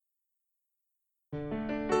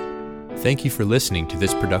Thank you for listening to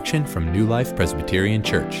this production from New Life Presbyterian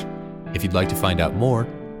Church. If you'd like to find out more,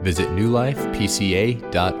 visit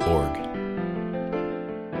newlifepca.org.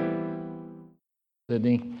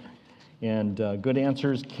 Sydney, and good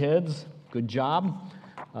answers, kids. Good job.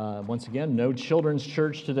 Once again, no children's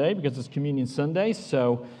church today because it's Communion Sunday,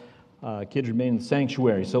 so kids remain in the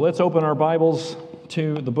sanctuary. So let's open our Bibles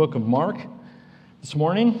to the book of Mark this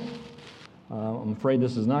morning. I'm afraid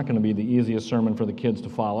this is not going to be the easiest sermon for the kids to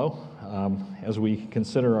follow as we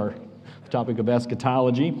consider our topic of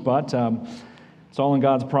eschatology, but it's all in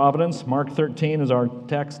God's providence. Mark 13 is our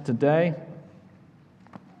text today.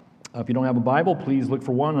 If you don't have a Bible, please look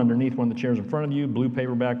for one underneath one of the chairs in front of you. Blue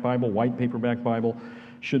paperback Bible, white paperback Bible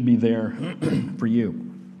should be there for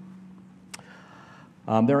you.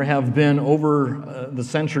 There have been over the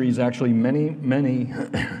centuries actually many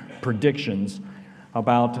predictions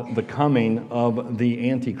about the coming of the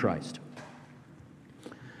Antichrist.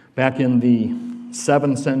 Back in the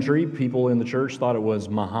 7th century, people in the church thought it was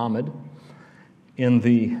Muhammad. In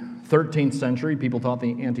the 13th century, people thought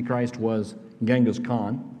the Antichrist was Genghis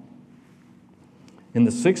Khan. In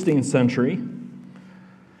the 16th century,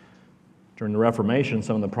 during the Reformation,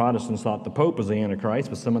 some of the Protestants thought the Pope was the Antichrist,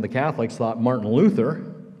 but some of the Catholics thought Martin Luther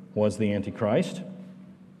was the Antichrist.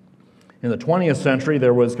 In the 20th century,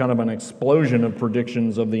 there was kind of an explosion of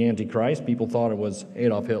predictions of the Antichrist. People thought it was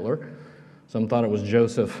Adolf Hitler. Some thought it was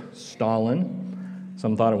Joseph Stalin.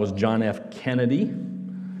 Some thought it was John F. Kennedy.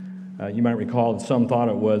 You might recall that some thought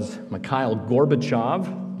it was Mikhail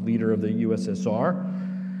Gorbachev, leader of the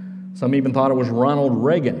USSR. Some even thought it was Ronald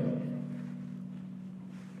Reagan.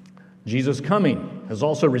 Jesus' coming has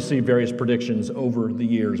also received various predictions over the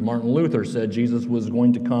years. Martin Luther said Jesus was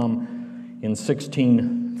going to come in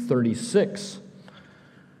 1636.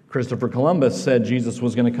 Christopher Columbus said Jesus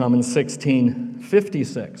was going to come in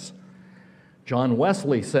 1656. John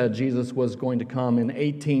Wesley said Jesus was going to come in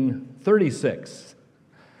 1836.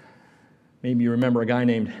 Maybe you remember a guy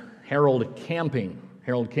named Harold Camping.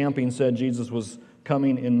 Harold Camping said Jesus was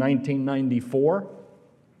coming in 1994. Of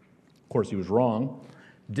course, he was wrong.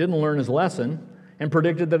 Didn't learn his lesson and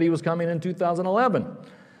predicted that he was coming in 2011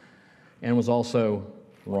 and was also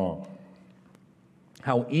wrong.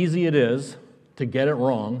 How easy it is to get it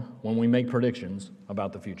wrong when we make predictions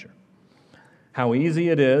about the future. How easy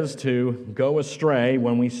it is to go astray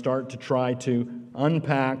when we start to try to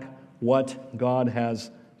unpack what God has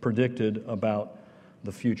predicted about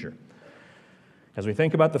the future. As we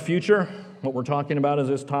think about the future, what we're talking about is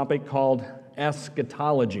this topic called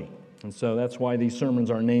eschatology. And so that's why these sermons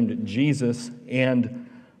are named Jesus and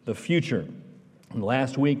the Future. And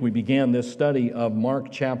last week we began this study of Mark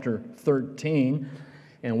chapter 13.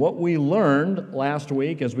 And what we learned last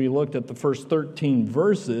week as we looked at the first 13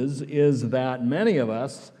 verses is that many of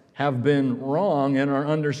us have been wrong in our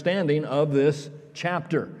understanding of this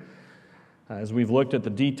chapter. As we've looked at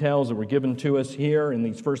the details that were given to us here in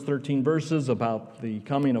these first 13 verses about the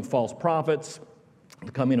coming of false prophets,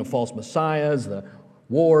 the coming of false messiahs, the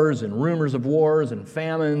wars and rumors of wars and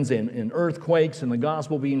famines and earthquakes and the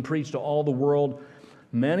gospel being preached to all the world,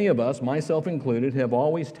 many of us, myself included, have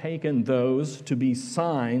always taken those to be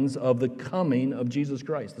signs of the coming of Jesus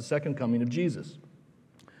Christ, the second coming of Jesus.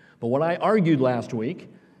 But what I argued last week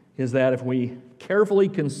is that if we carefully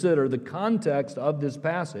consider the context of this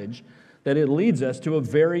passage, that it leads us to a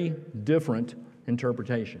very different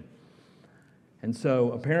interpretation. And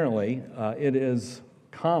so apparently it is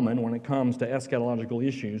common when it comes to eschatological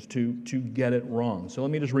issues to get it wrong. So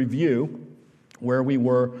let me just review where we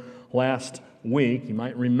were last week. You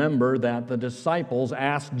might remember that the disciples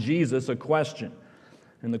asked Jesus a question.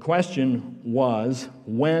 And the question was,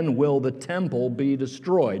 when will the temple be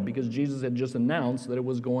destroyed? Because Jesus had just announced that it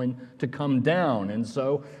was going to come down. And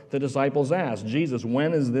so the disciples asked, Jesus,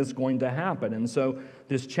 when is this going to happen? And so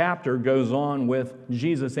this chapter goes on with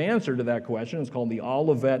Jesus' answer to that question. It's called the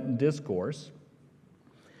Olivet Discourse.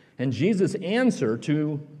 And Jesus' answer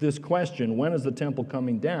to this question, when is the temple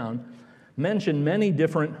coming down, mentioned many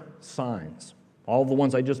different signs. All the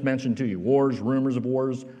ones I just mentioned to you, wars, rumors of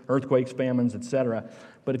wars, earthquakes, famines, etc.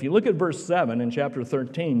 But if you look at verse 7 in chapter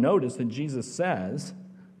 13, notice that Jesus says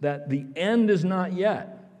that the end is not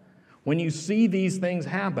yet. When you see these things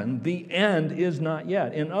happen, the end is not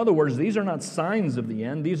yet. In other words, these are not signs of the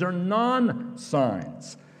end, these are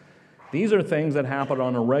non-signs. These are things that happen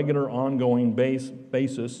on a regular, ongoing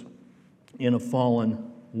basis in a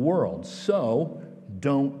fallen world. So,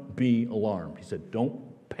 don't be alarmed. He said, don't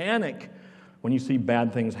panic when you see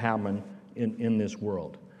bad things happen in this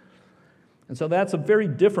world. And so that's a very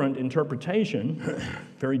different interpretation,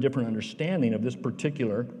 very different understanding of this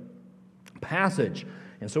particular passage.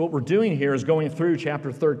 And so what we're doing here is going through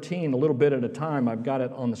chapter 13 a little bit at a time. I've got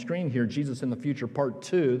it on the screen here, Jesus in the Future, Part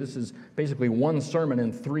 2. This is basically one sermon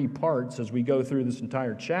in 3 parts as we go through this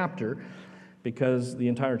entire chapter, because the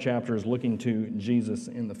entire chapter is looking to Jesus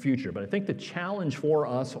in the future. But I think the challenge for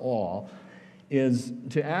us all is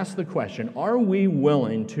to ask the question, are we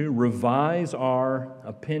willing to revise our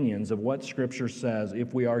opinions of what Scripture says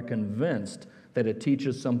if we are convinced that it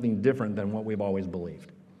teaches something different than what we've always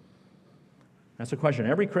believed? That's a question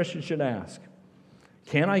every Christian should ask.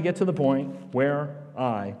 Can I get to the point where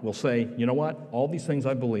I will say, you know what, all these things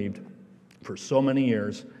I've believed for so many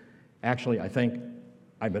years, actually I think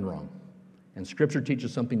I've been wrong. And Scripture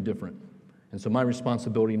teaches something different. And so my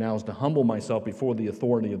responsibility now is to humble myself before the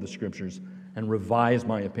authority of the Scriptures and revise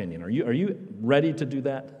my opinion. Are you ready to do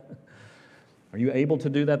that? Are you able to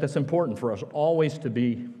do that? That's important for us always to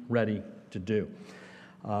be ready to do.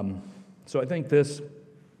 So I think this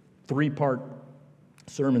 3-part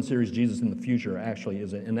sermon series, Jesus in the Future, actually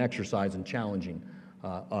is an exercise in challenging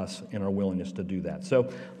us in our willingness to do that.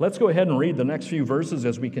 So let's go ahead and read the next few verses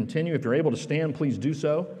as we continue. If you're able to stand, please do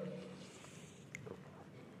so.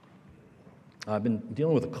 I've been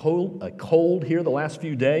dealing with a cold here the last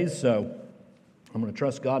few days, so I'm going to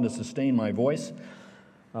trust God to sustain my voice,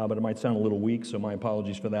 but it might sound a little weak, so my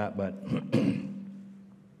apologies for that. But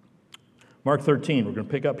Mark 13, we're going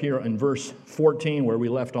to pick up here in verse 14 where we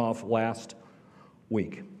left off last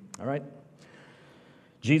week. All right?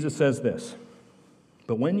 Jesus says this,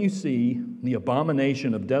 "But when you see the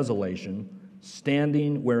abomination of desolation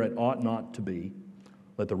standing where it ought not to be,"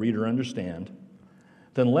 let the reader understand,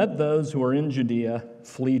 "then let those who are in Judea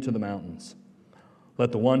flee to the mountains.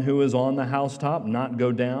 Let the one who is on the housetop not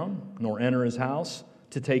go down, nor enter his house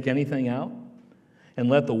to take anything out. And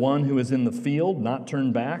let the one who is in the field not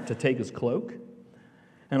turn back to take his cloak.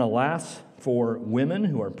 And alas, for women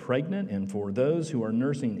who are pregnant and for those who are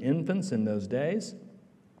nursing infants in those days,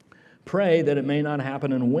 pray that it may not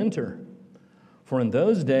happen in winter. For in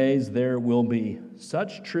those days there will be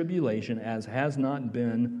such tribulation as has not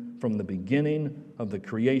been from the beginning of the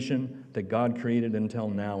creation that God created until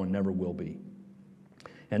now and never will be.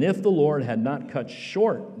 And if the Lord had not cut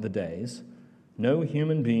short the days, no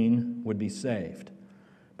human being would be saved.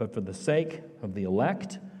 But for the sake of the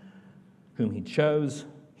elect, whom he chose,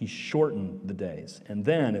 he shortened the days. And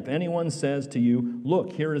then, if anyone says to you,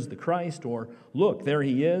 'Look, here is the Christ,' or 'Look, there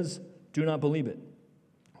he is,' do not believe it.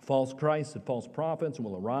 False Christs and false prophets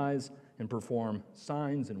will arise and perform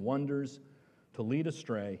signs and wonders to lead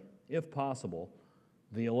astray, if possible,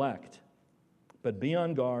 the elect. But be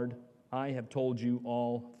on guard. I have told you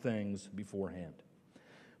all things beforehand.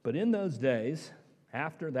 But in those days,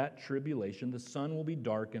 after that tribulation, the sun will be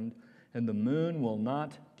darkened, and the moon will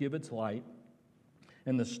not give its light,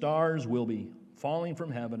 and the stars will be falling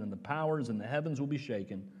from heaven, and the powers in the heavens will be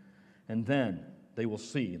shaken. And then they will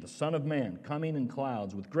see the Son of Man coming in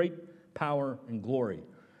clouds with great power and glory.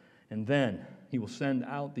 And then he will send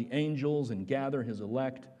out the angels and gather his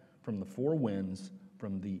elect from the 4 winds,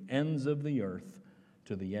 from the ends of the earth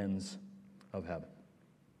to the ends of heaven."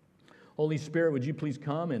 Holy Spirit, would you please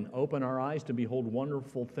come and open our eyes to behold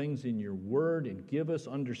wonderful things in your word and give us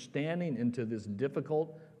understanding into this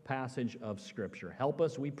difficult passage of Scripture. Help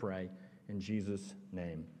us, we pray, in Jesus'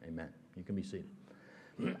 name, amen. You can be seated.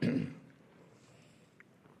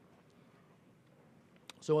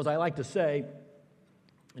 So as I like to say,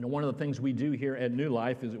 one of the things we do here at New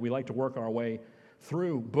Life is that we like to work our way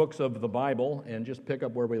through books of the Bible and just pick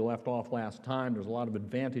up where we left off last time. There's a lot of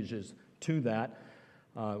advantages to that.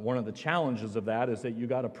 One of the challenges of that is that you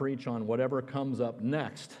got to preach on whatever comes up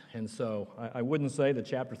next. And so I wouldn't say that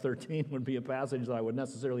chapter 13 would be a passage that I would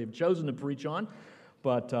necessarily have chosen to preach on,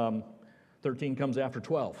 but 13 comes after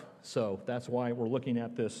 12. So that's why we're looking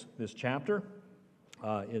at this chapter.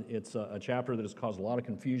 It's a chapter that has caused a lot of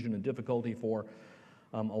confusion and difficulty for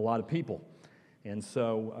a lot of people. And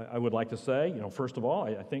so I would like to say, first of all,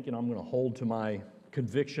 I think, I'm going to hold to my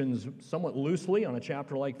convictions somewhat loosely on a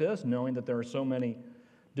chapter like this, knowing that there are so many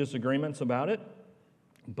disagreements about it.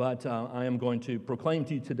 But I am going to proclaim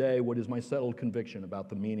to you today what is my settled conviction about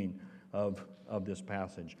the meaning of this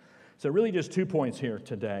passage. So really just 2 points here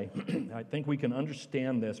today. I think we can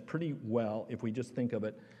understand this pretty well if we just think of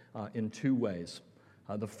it in 2 ways.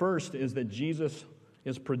 The first is that Jesus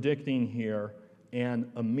is predicting here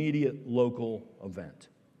an immediate local event.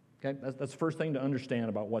 Okay, that's the first thing to understand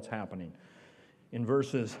about what's happening. In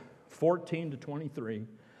verses 14 to 23,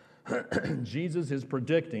 Jesus is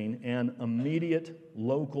predicting an immediate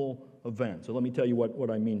local event. So let me tell you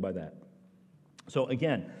what I mean by that. So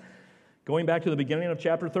again, going back to the beginning of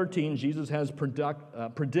chapter 13, Jesus has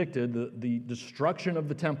predicted the destruction of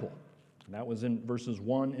the temple. That was in verses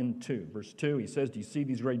 1 and 2. Verse 2, he says, "Do you see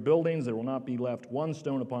these great buildings? There will not be left one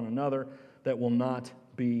stone upon another that will not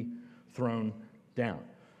be thrown down."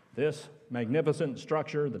 This magnificent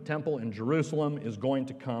structure, the temple in Jerusalem, is going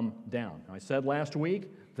to come down. Now, I said last week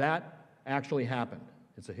that actually happened.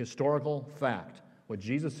 It's a historical fact. What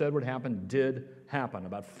Jesus said would happen did happen.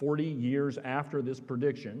 About 40 years after this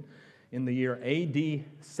prediction, in the year AD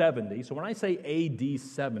 70. So when I say AD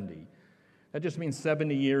 70, that just means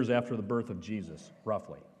 70 years after the birth of Jesus,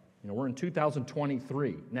 roughly. We're in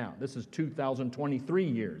 2023 now. This is 2023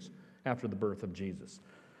 years after the birth of Jesus.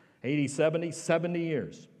 AD 70, 70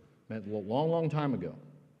 years. A long, long time ago.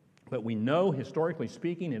 But we know, historically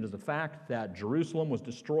speaking, it is a fact that Jerusalem was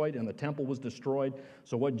destroyed and the temple was destroyed.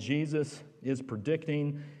 So what Jesus is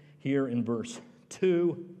predicting here in verse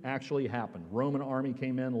 2 actually happened. Roman army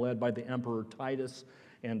came in, led by the Emperor Titus,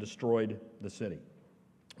 and destroyed the city.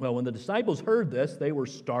 Well, when the disciples heard this, they were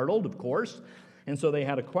startled, of course, and so they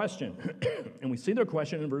had a question. And we see their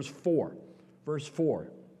question in verse 4. Verse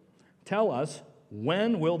 4, "Tell us,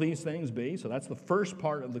 when will these things be?" So that's the first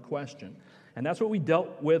part of the question. And that's what we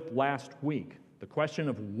dealt with last week, the question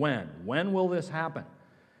of when. When will this happen?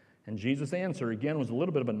 And Jesus' answer, again, was a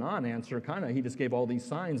little bit of a non-answer. He just gave all these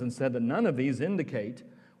signs and said that none of these indicate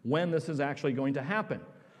when this is actually going to happen.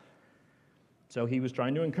 So he was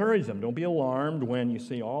trying to encourage them. Don't be alarmed when you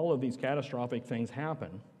see all of these catastrophic things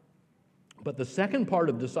happen. But the second part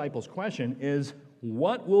of the disciples' question is,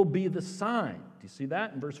 what will be the sign? Do you see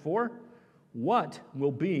that in verse 4? What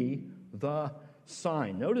will be the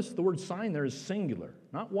sign? Notice the word sign there is singular.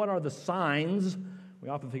 Not what are the signs. We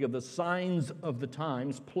often think of the signs of the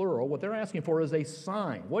times, plural. What they're asking for is a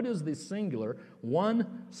sign. What is the singular?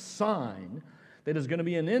 One sign that is going to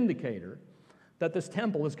be an indicator that this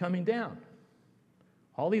temple is coming down.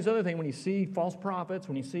 All these other things, when you see false prophets,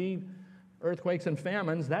 when you see earthquakes and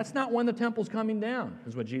famines, that's not when the temple's coming down,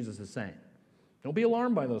 is what Jesus is saying. Don't be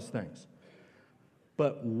alarmed by those things.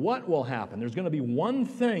 But what will happen? There's going to be one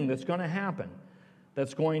thing that's going to happen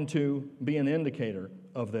that's going to be an indicator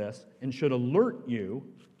of this and should alert you,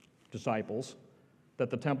 disciples, that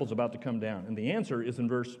the temple's about to come down. And the answer is in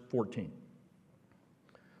verse 14.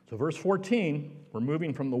 So verse 14, we're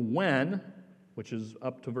moving from the when, which is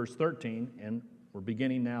up to verse 13, and we're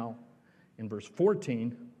beginning now in verse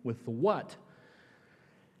 14 with the what.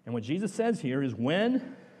 And what Jesus says here is,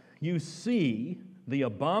 when you see the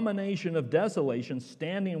abomination of desolation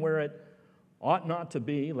standing where it ought not to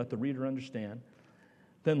be, let the reader understand,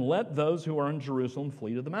 then let those who are in Jerusalem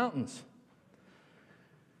flee to the mountains.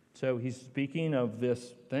 So he's speaking of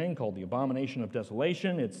this thing called the abomination of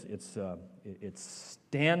desolation. It's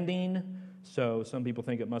standing. So some people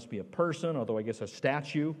think it must be a person, although I guess a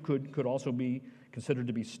statue could also be considered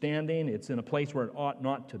to be standing. It's in a place where it ought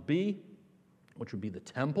not to be, which would be the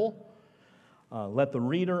temple. Let the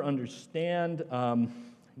reader understand.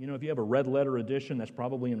 If you have a red letter edition, that's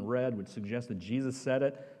probably in red, would suggest that Jesus said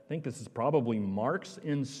it. I think this is probably Mark's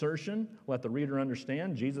insertion. Let the reader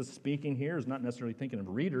understand. Jesus speaking here is not necessarily thinking of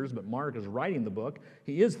readers, but Mark is writing the book.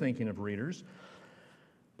 He is thinking of readers.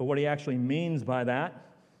 But what he actually means by that,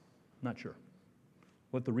 not sure.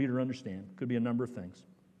 Let the reader understand. Could be a number of things.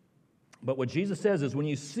 But what Jesus says is, when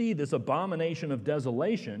you see this abomination of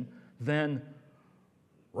desolation, then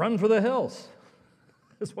run for the hills.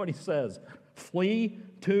 That's what he says. Flee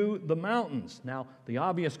to the mountains. Now, the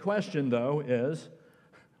obvious question, though, is,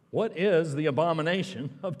 what is the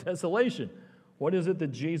abomination of desolation? What is it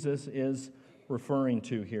that Jesus is referring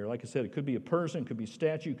to here? Like I said, it could be a person, it could be a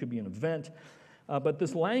statue, it could be an event. But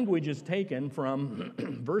this language is taken from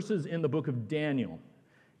verses in the book of Daniel.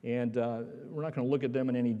 And we're not going to look at them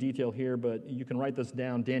in any detail here, but you can write this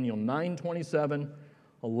down. Daniel 9:27,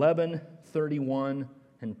 11:31,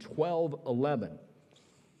 and 12:11.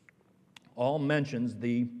 All mention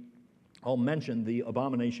the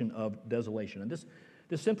abomination of desolation. And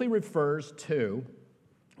this simply refers to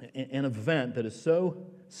an event that is so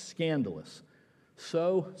scandalous,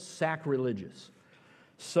 so sacrilegious,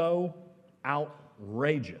 so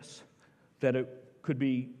outrageous that it could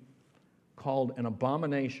be called an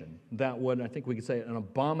abomination that would, I think we could say, an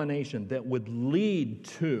abomination that would lead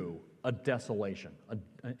to a desolation,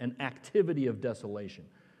 an activity of desolation,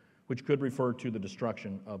 which could refer to the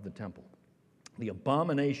destruction of the temple. The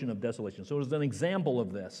abomination of desolation. So as an example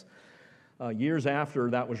of this, years after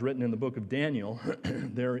that was written in the book of Daniel,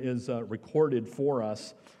 there is recorded for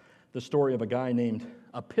us the story of a guy named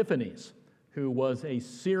Epiphanes, who was a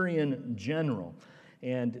Syrian general.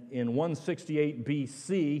 And in 168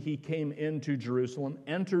 BC, he came into Jerusalem,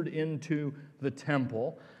 entered into the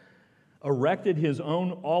temple, erected his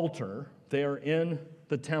own altar there in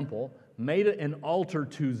the temple, made an altar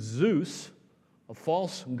to Zeus, a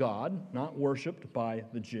false god, not worshipped by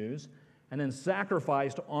the Jews, and then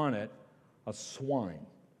sacrificed on it a swine.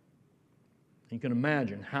 You can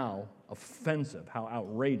imagine how offensive, how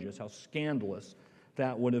outrageous, how scandalous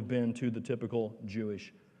that would have been to the typical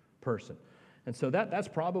Jewish person. And so that's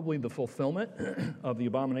probably the fulfillment of the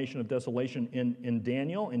abomination of desolation in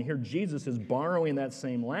Daniel. And here Jesus is borrowing that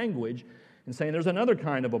same language and saying there's another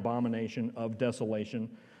kind of abomination of desolation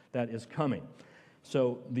that is coming.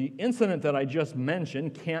 So the incident that I just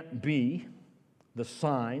mentioned can't be the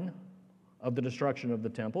sign of the destruction of the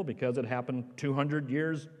temple because it happened 200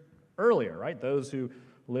 years earlier, right? Those who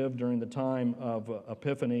lived during the time of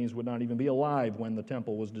Epiphanes would not even be alive when the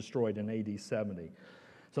temple was destroyed in AD 70.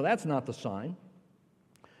 So that's not the sign.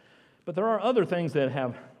 But there are other things that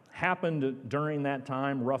have happened during that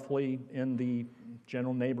time, roughly in the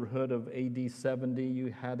general neighborhood of AD 70.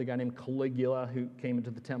 You had a guy named Caligula who came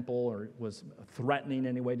into the temple or was threatening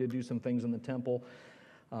anyway to do some things in the temple.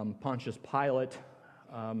 Pontius Pilate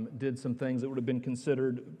did some things that would have been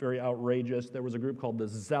considered very outrageous. There was a group called the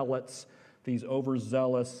Zealots, these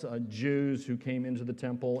overzealous Jews who came into the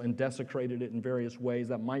temple and desecrated it in various ways.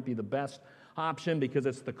 That might be the best option because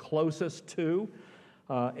it's the closest to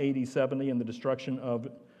AD 70 and the destruction of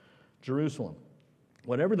Jerusalem.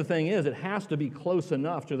 Whatever the thing is, it has to be close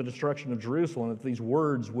enough to the destruction of Jerusalem that these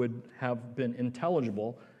words would have been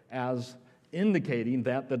intelligible as indicating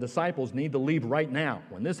that the disciples need to leave right now.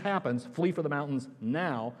 When this happens, flee for the mountains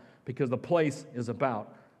now because the place is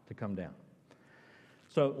about to come down.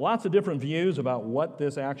 So lots of different views about what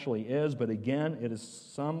this actually is, but again, it is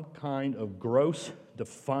some kind of gross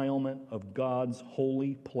defilement of God's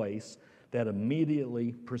holy place that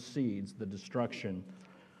immediately precedes the destruction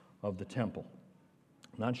of the temple.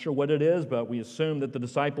 Not sure what it is, but we assume that the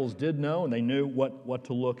disciples did know and they knew what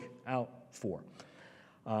to look out for.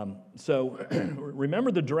 So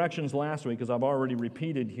remember the directions last week, as I've already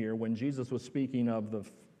repeated here, when Jesus was speaking of the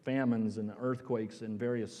famines and the earthquakes and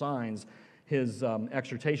various signs, his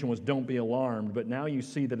exhortation was, don't be alarmed, but now you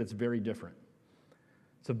see that it's very different.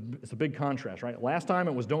 It's a big contrast, right? Last time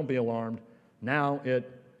it was don't be alarmed, now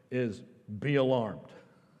it is be alarmed.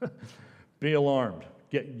 Be alarmed.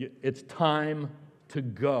 It's time to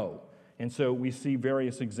go. And so we see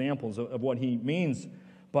various examples of what he means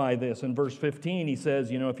by this. In verse 15, he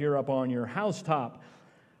says, if you're up on your housetop,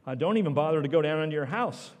 don't even bother to go down into your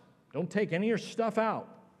house. Don't take any of your stuff out.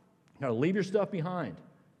 You got to leave your stuff behind.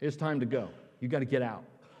 It's time to go. You got to get out.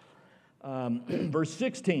 Verse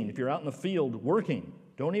 16, if you're out in the field working,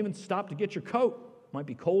 don't even stop to get your coat. Might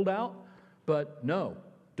be cold out, but no,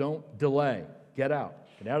 don't delay. Get out.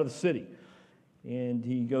 Get out of the city. And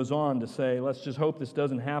he goes on to say, let's just hope this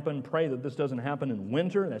doesn't happen. Pray that this doesn't happen in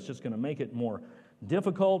winter. That's just going to make it more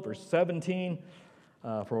difficult. Verse 17,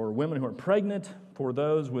 for women who are pregnant, for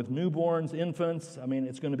those with newborns, infants,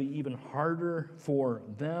 it's going to be even harder for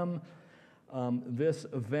them. This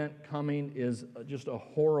event coming is just a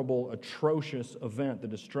horrible, atrocious event, the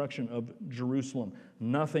destruction of Jerusalem.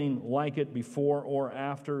 Nothing like it before or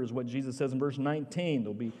after is what Jesus says in verse 19.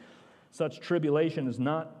 There'll be such tribulation has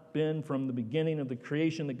not been from the beginning of the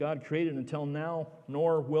creation that God created until now,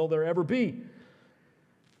 nor will there ever be.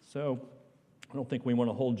 So I don't think we want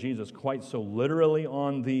to hold Jesus quite so literally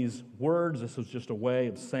on these words. This was just a way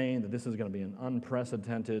of saying that this is going to be an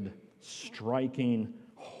unprecedented, striking,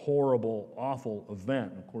 horrible, awful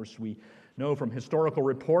event. Of course, we know from historical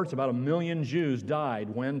reports about 1 million Jews died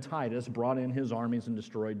when Titus brought in his armies and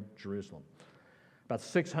destroyed Jerusalem. About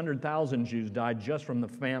 600,000 Jews died just from the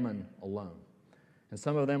famine alone. And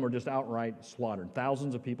some of them were just outright slaughtered.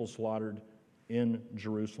 Thousands of people slaughtered in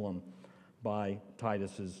Jerusalem by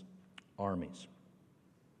Titus's armies.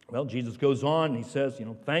 Well, Jesus goes on, he says,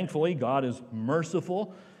 thankfully God is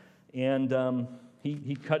merciful, and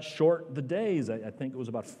he cut short the days. I think it was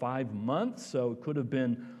about 5 months, so it could have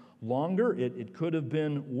been longer. It could have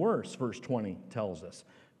been worse, verse 20 tells us.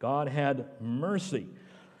 God had mercy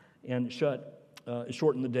and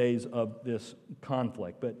shortened the days of this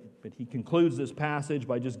conflict. But he concludes this passage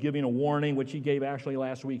by just giving a warning, which he gave actually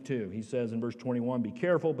last week too. He says in verse 21, be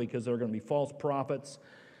careful because there are going to be false prophets.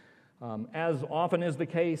 As often is the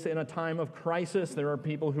case in a time of crisis, there are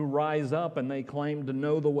people who rise up and they claim to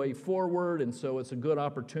know the way forward, and so it's a good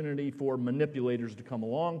opportunity for manipulators to come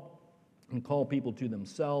along and call people to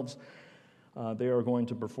themselves. They are going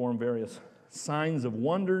to perform various signs of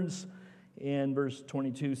wonders, and verse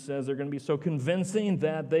 22 says they're going to be so convincing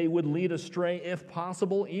that they would lead astray, if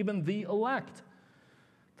possible, even the elect.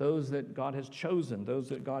 Those that God has chosen, those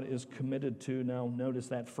that God is committed to. Now notice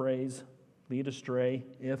that phrase, lead astray,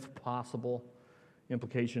 if possible.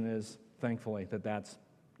 Implication is, thankfully, that that's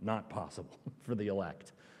not possible for the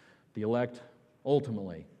elect. The elect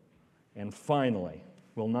ultimately and finally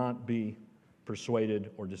will not be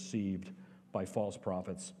persuaded or deceived by false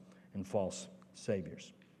prophets and false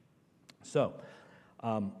saviors. So,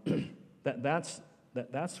 that's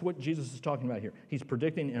what Jesus is talking about here. He's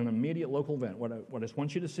predicting an immediate local event. What I just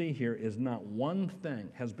want you to see here is not one thing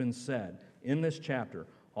has been said in this chapter,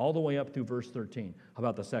 all the way up through verse 13,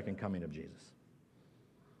 about the second coming of Jesus.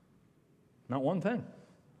 Not one thing.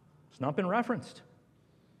 It's not been referenced.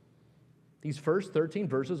 These first 13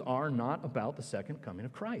 verses are not about the second coming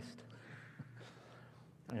of Christ.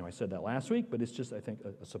 I know I said that last week, but it's just, I think,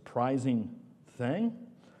 a surprising thing.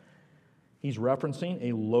 He's referencing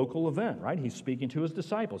a local event, right? He's speaking to his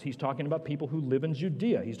disciples. He's talking about people who live in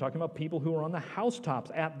Judea. He's talking about people who are on the housetops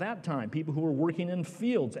at that time, people who are working in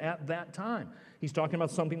fields at that time. He's talking about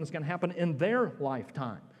something that's going to happen in their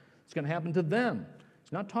lifetime. It's going to happen to them.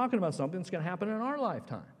 He's not talking about something that's going to happen in our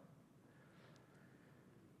lifetime.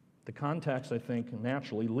 The context, I think,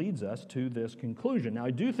 naturally leads us to this conclusion. Now,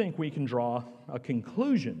 I do think we can draw a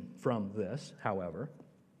conclusion from this, however.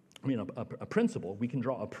 I mean, a principle. We can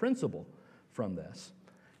draw a principle from this,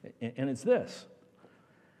 and it's this,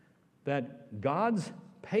 that God's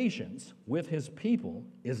patience with his people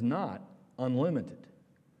is not unlimited.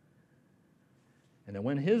 And that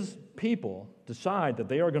when his people decide that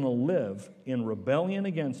they are going to live in rebellion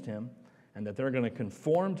against him, and that they're going to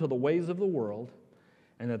conform to the ways of the world,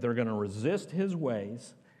 and that they're going to resist his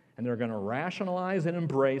ways, and they're going to rationalize and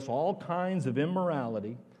embrace all kinds of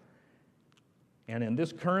immorality. And in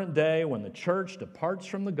this current day, when the church departs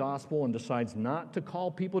from the gospel and decides not to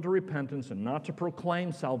call people to repentance and not to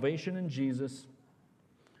proclaim salvation in Jesus,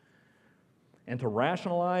 and to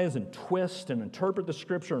rationalize and twist and interpret the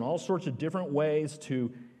Scripture in all sorts of different ways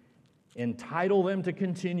to entitle them to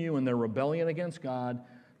continue in their rebellion against God,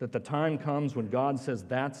 that the time comes when God says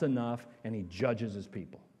that's enough and he judges his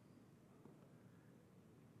people.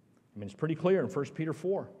 I mean, it's pretty clear in 1 Peter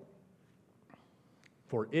 4.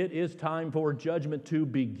 For it is time for judgment to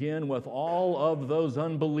begin with all of those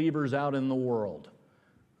unbelievers out in the world.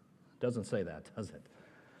 It doesn't say that, does it?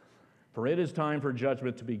 For it is time for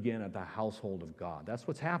judgment to begin at the household of God. That's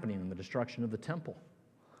what's happening in the destruction of the temple.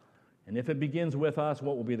 And if it begins with us,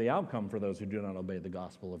 what will be the outcome for those who do not obey the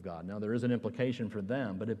gospel of God? Now, there is an implication for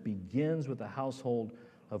them, but it begins with the household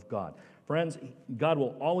of God. Friends, God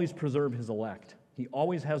will always preserve his elect. He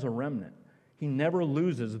always has a remnant. He never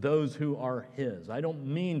loses those who are his. I don't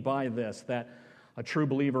mean by this that a true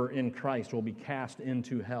believer in Christ will be cast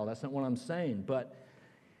into hell. That's not what I'm saying, but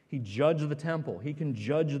he judged the temple. He can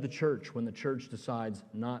judge the church when the church decides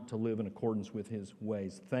not to live in accordance with his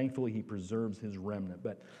ways. Thankfully, he preserves his remnant.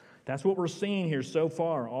 But that's what we're seeing here so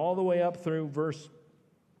far, all the way up through verse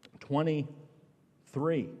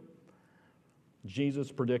 23.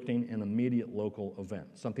 Jesus predicting an immediate local event,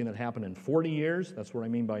 something that happened in 40 years. That's what I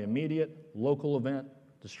mean by immediate local event,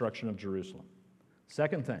 destruction of Jerusalem.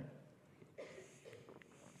 Second thing,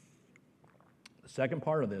 the second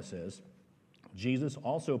part of this is Jesus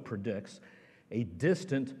also predicts a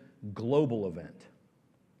distant global event.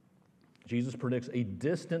 Jesus predicts a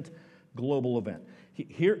distant global event.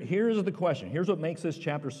 Here's the question. Here's what makes this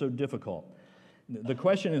chapter so difficult. The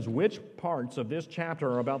question is, which parts of this chapter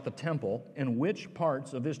are about the temple and which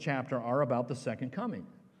parts of this chapter are about the second coming?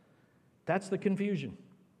 That's the confusion.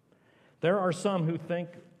 There are some who think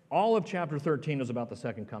all of chapter 13 is about the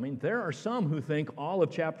second coming. There are some who think all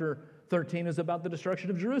of chapter 13 is about the destruction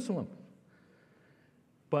of Jerusalem.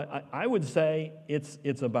 But I would say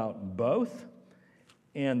it's about both.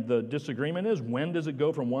 And the disagreement is, when does it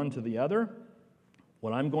go from one to the other?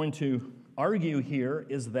 What I'm going to argue here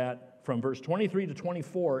is that from verse 23 to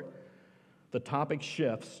 24, the topic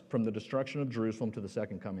shifts from the destruction of Jerusalem to the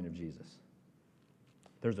second coming of Jesus.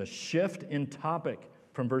 There's a shift in topic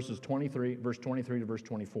from verse 23 to verse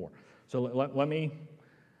 24. So let me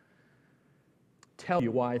tell you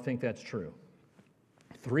why I think that's true.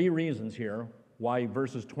 3 reasons here why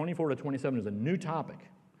verses 24 to 27 is a new topic,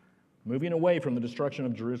 moving away from the destruction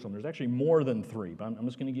of Jerusalem. There's actually more than 3, but I'm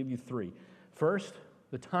just going to give you 3. First,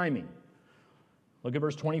 the timing. Look at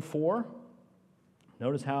verse 24.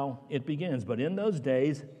 Notice how it begins. But in those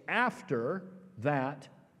days after that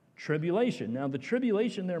tribulation. Now, the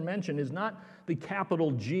tribulation there mentioned is not the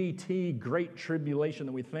capital GT, Great Tribulation,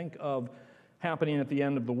 that we think of happening at the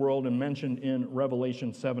end of the world and mentioned in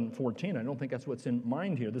Revelation 7:14. I don't think that's what's in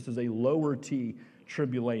mind here. This is a lower T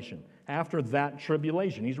tribulation. After that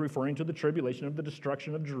tribulation, he's referring to the tribulation of the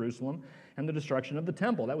destruction of Jerusalem and the destruction of the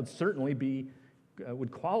temple. That would certainly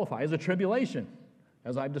would qualify as a tribulation,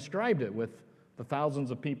 as I've described it, with the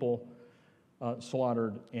thousands of people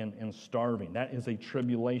slaughtered and starving. That is a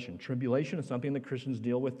tribulation. Tribulation is something that Christians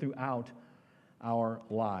deal with throughout our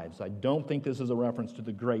lives. I don't think this is a reference to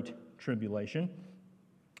the Great Tribulation,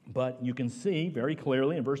 but you can see very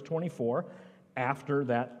clearly in verse 24, after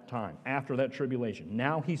that time, after that tribulation.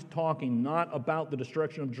 Now he's talking not about the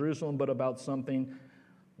destruction of Jerusalem, but about something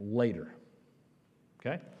later.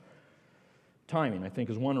 Okay? Timing, I think,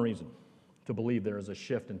 is one reason to believe there is a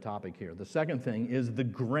shift in topic here. The second thing is the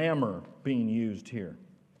grammar being used here.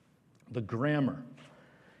 The grammar.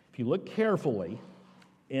 If you look carefully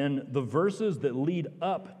in the verses that lead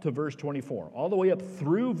up to verse 24, all the way up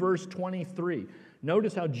through verse 23,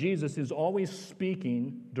 notice how Jesus is always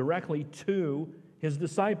speaking directly to his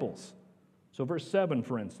disciples. So verse 7,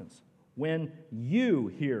 for instance, when you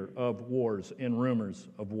hear of wars and rumors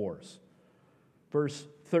of wars. Verse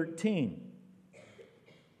 13,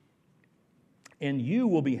 and you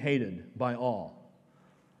will be hated by all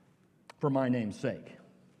for my name's sake.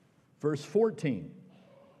 Verse 14,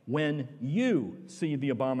 when you see the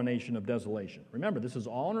abomination of desolation. Remember, this is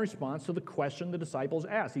all in response to the question the disciples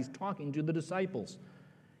asked. He's talking to the disciples.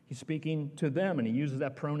 He's speaking to them, and he uses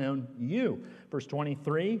that pronoun you. Verse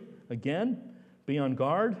 23, again, be on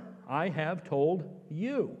guard. I have told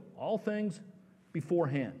you all things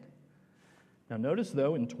beforehand. Now notice,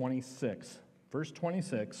 though, in 26, verse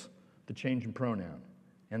 26, the change in pronoun.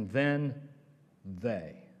 And then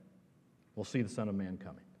they will see the Son of Man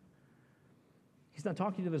coming. He's not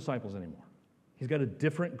talking to the disciples anymore. He's got a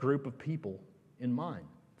different group of people in mind.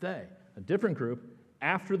 They, a different group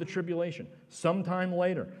after the tribulation, sometime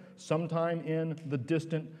later, sometime in the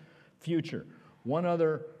distant future. One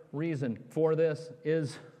other reason for this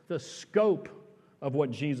is the scope of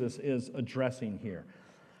what Jesus is addressing here.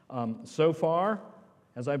 So far,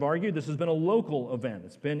 as I've argued, this has been a local event.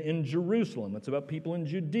 It's been in Jerusalem. It's about people in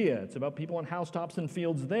Judea. It's about people on housetops and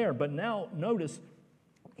fields there. But now, notice,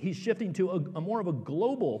 he's shifting to a more of a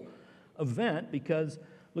global event, because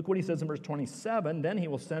look what he says in verse 27, then he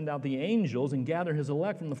will send out the angels and gather his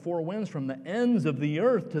elect from the four winds, from the ends of the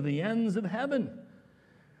earth to the ends of heaven.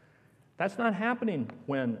 That's not happening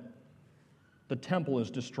when the temple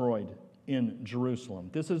is destroyed in Jerusalem.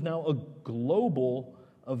 This is now a global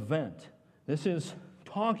event. This is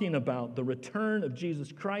talking about the return of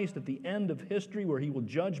Jesus Christ at the end of history, where he will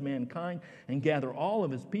judge mankind and gather all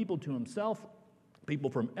of his people to himself, people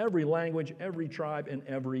from every language, every tribe, and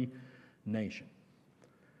every nation.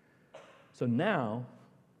 So now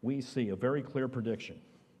we see a very clear prediction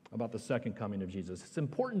about the second coming of Jesus. It's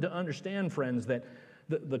important to understand, friends, that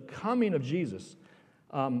the coming of Jesus,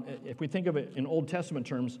 if we think of it in Old Testament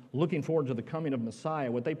terms, looking forward to the coming of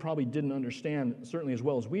Messiah, what they probably didn't understand, certainly as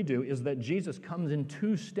well as we do, is that Jesus comes in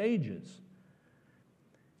two stages.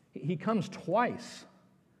 He comes twice.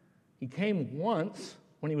 He came once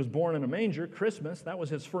when he was born in a manger, Christmas, that was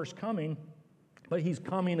his first coming, but he's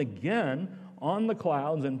coming again on the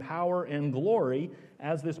clouds in power and glory,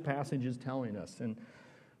 as this passage is telling us.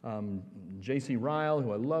 And J.C. Ryle,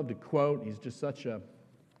 who I love to quote, he's just such an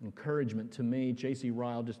encouragement to me. J.C.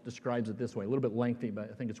 Ryle just describes it this way, a little bit lengthy,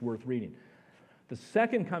 but I think it's worth reading. The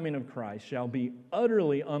second coming of Christ shall be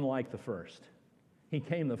utterly unlike the first. He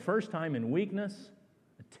came the first time in weakness,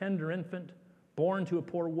 a tender infant, born to a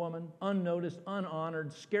poor woman, unnoticed,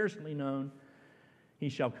 unhonored, scarcely known. He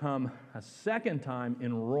shall come a second time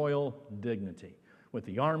in royal dignity, with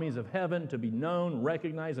the armies of heaven to be known,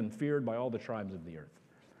 recognized, and feared by all the tribes of the earth.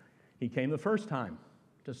 He came the first time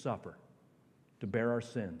to suffer, to bear our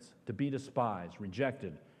sins, to be despised,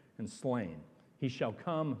 rejected, and slain. He shall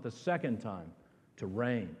come the second time to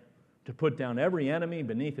reign, to put down every enemy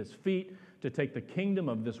beneath his feet, to take the kingdom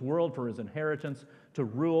of this world for his inheritance, to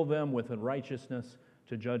rule them with righteousness,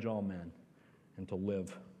 to judge all men, and to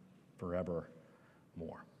live forevermore.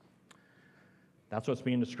 That's what's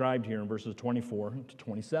being described here in verses 24 to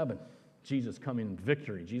 27. Jesus coming in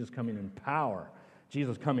victory, Jesus coming in power,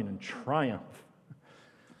 Jesus coming in triumph.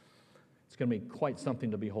 It's going to be quite something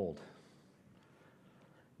to behold.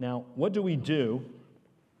 Now, what do we do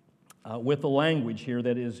with the language here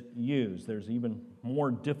that is used? There's even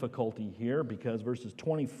more difficulty here, because verses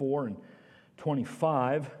 24 and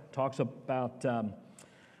 25 talks about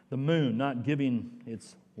the moon not giving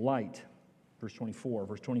its light. Verse 24,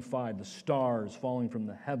 verse 25, the stars falling from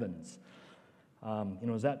the heavens.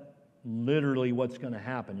 Is that literally what's going to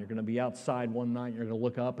happen? You're going to be outside one night, you're going to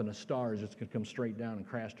look up, and a star is just going to come straight down and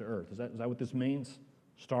crash to earth. Is that what this means?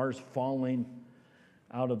 Stars falling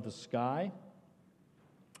out of the sky?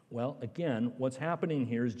 Well, again, what's happening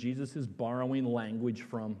here is Jesus is borrowing language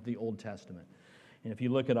from the Old Testament. And if you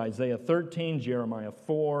look at Isaiah 13, Jeremiah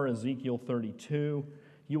 4, Ezekiel 32,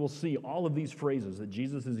 you will see all of these phrases that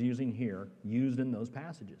Jesus is using here used in those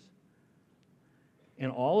passages.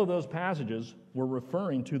 And all of those passages were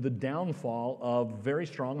referring to the downfall of very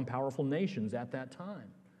strong and powerful nations at that time.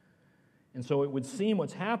 And so it would seem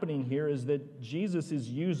what's happening here is that Jesus is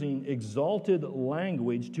using exalted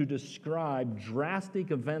language to describe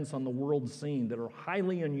drastic events on the world scene that are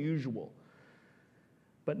highly unusual,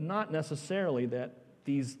 but not necessarily that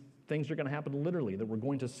these things are going to happen literally, that we're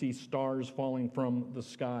going to see stars falling from the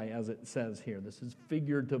sky, as it says here. This is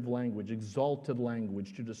figurative language, exalted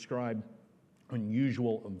language to describe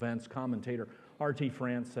unusual events. Commentator R.T.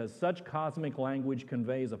 France says, such cosmic language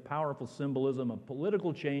conveys a powerful symbolism of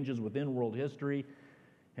political changes within world history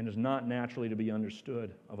and is not naturally to be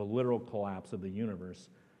understood of a literal collapse of the universe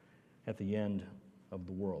at the end of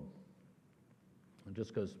the world. And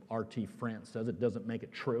just because R.T. France says it doesn't make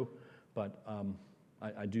it true, but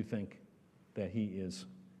I do think that he is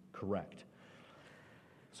correct.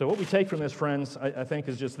 So what we take from this, friends, I think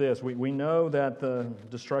is just this. We know that the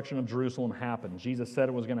destruction of Jerusalem happened. Jesus said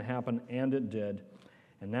it was going to happen, and it did.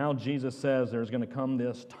 And now Jesus says there's going to come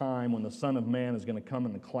this time when the Son of Man is going to come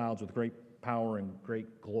in the clouds with great power and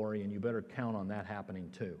great glory, and you better count on that happening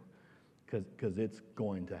too, because it's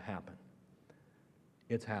going to happen.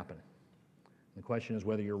 It's happening. The question is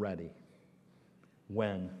whether you're ready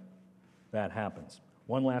when that happens.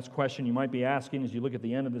 One last question you might be asking as you look at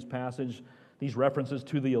the end of this passage, these references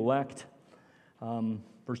to the elect.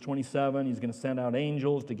 Verse 27, he's going to send out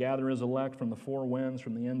angels to gather his elect from the four winds,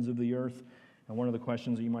 from the ends of the earth. And one of the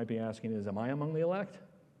questions that you might be asking is, am I among the elect?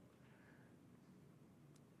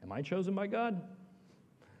 Am I chosen by God?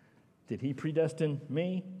 Did he predestine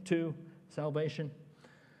me to salvation?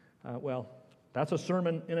 Well, that's a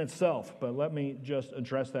sermon in itself, but let me just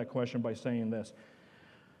address that question by saying this.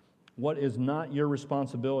 What is not your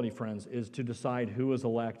responsibility, friends, is to decide who is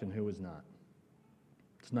elect and who is not.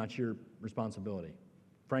 It's not your responsibility.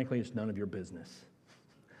 Frankly, it's none of your business.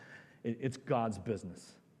 It's God's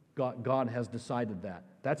business. God has decided that.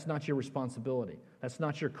 That's not your responsibility. That's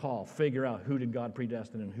not your call. Figure out who did God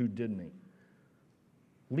predestine and who didn't he.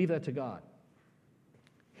 Leave that to God.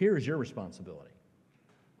 Here is your responsibility.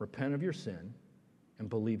 Repent of your sin and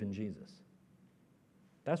believe in Jesus.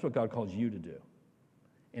 That's what God calls you to do.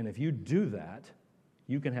 And if you do that,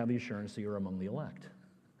 you can have the assurance that you're among the elect.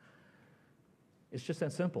 It's just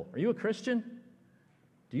that simple. Are you a Christian?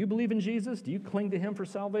 Do you believe in Jesus? Do you cling to him for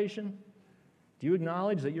salvation? Do you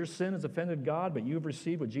acknowledge that your sin has offended God, but you have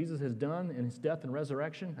received what Jesus has done in his death and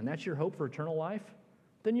resurrection, and that's your hope for eternal life?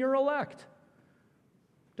 Then you're elect.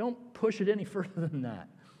 Don't push it any further than that.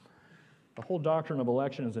 The whole doctrine of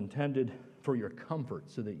election is intended for your comfort,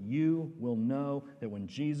 so that you will know that when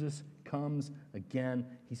Jesus comes again,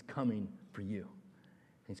 he's coming for you.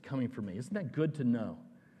 He's coming for me. Isn't that good to know?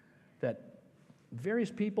 That various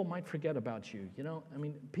people might forget about you. You know, I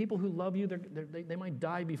mean, people who love you, they might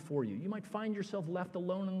die before you. You might find yourself left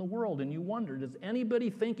alone in the world, and you wonder, is anybody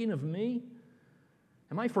thinking of me?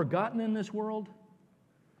 Am I forgotten in this world?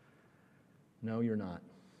 No, you're not.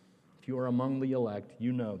 If you are among the elect,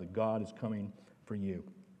 you know that God is coming for you.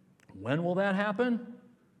 When will that happen?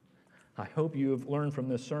 I hope you have learned from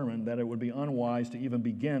this sermon that it would be unwise to even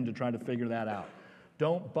begin to try to figure that out.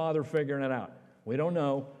 Don't bother figuring it out. We don't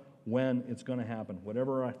know when it's going to happen.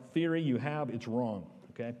 Whatever theory you have, it's wrong,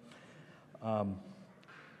 okay?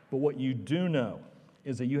 But what you do know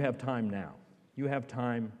is that you have time now. You have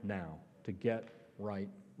time now to get right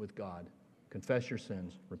with God. Confess your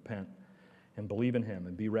sins, repent, and believe in him,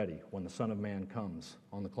 and be ready when the Son of Man comes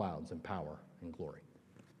on the clouds in power and glory.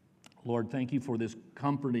 Lord, thank you for this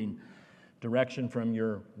comforting direction from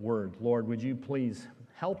your word. Lord, would you please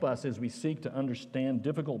help us as we seek to understand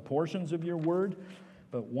difficult portions of your word.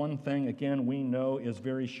 But one thing, again, we know is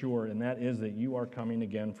very sure, and that is that you are coming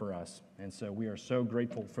again for us. And so we are so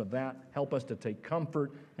grateful for that. Help us to take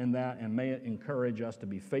comfort in that, and may it encourage us to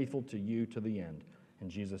be faithful to you to the end. In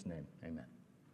Jesus' name, amen.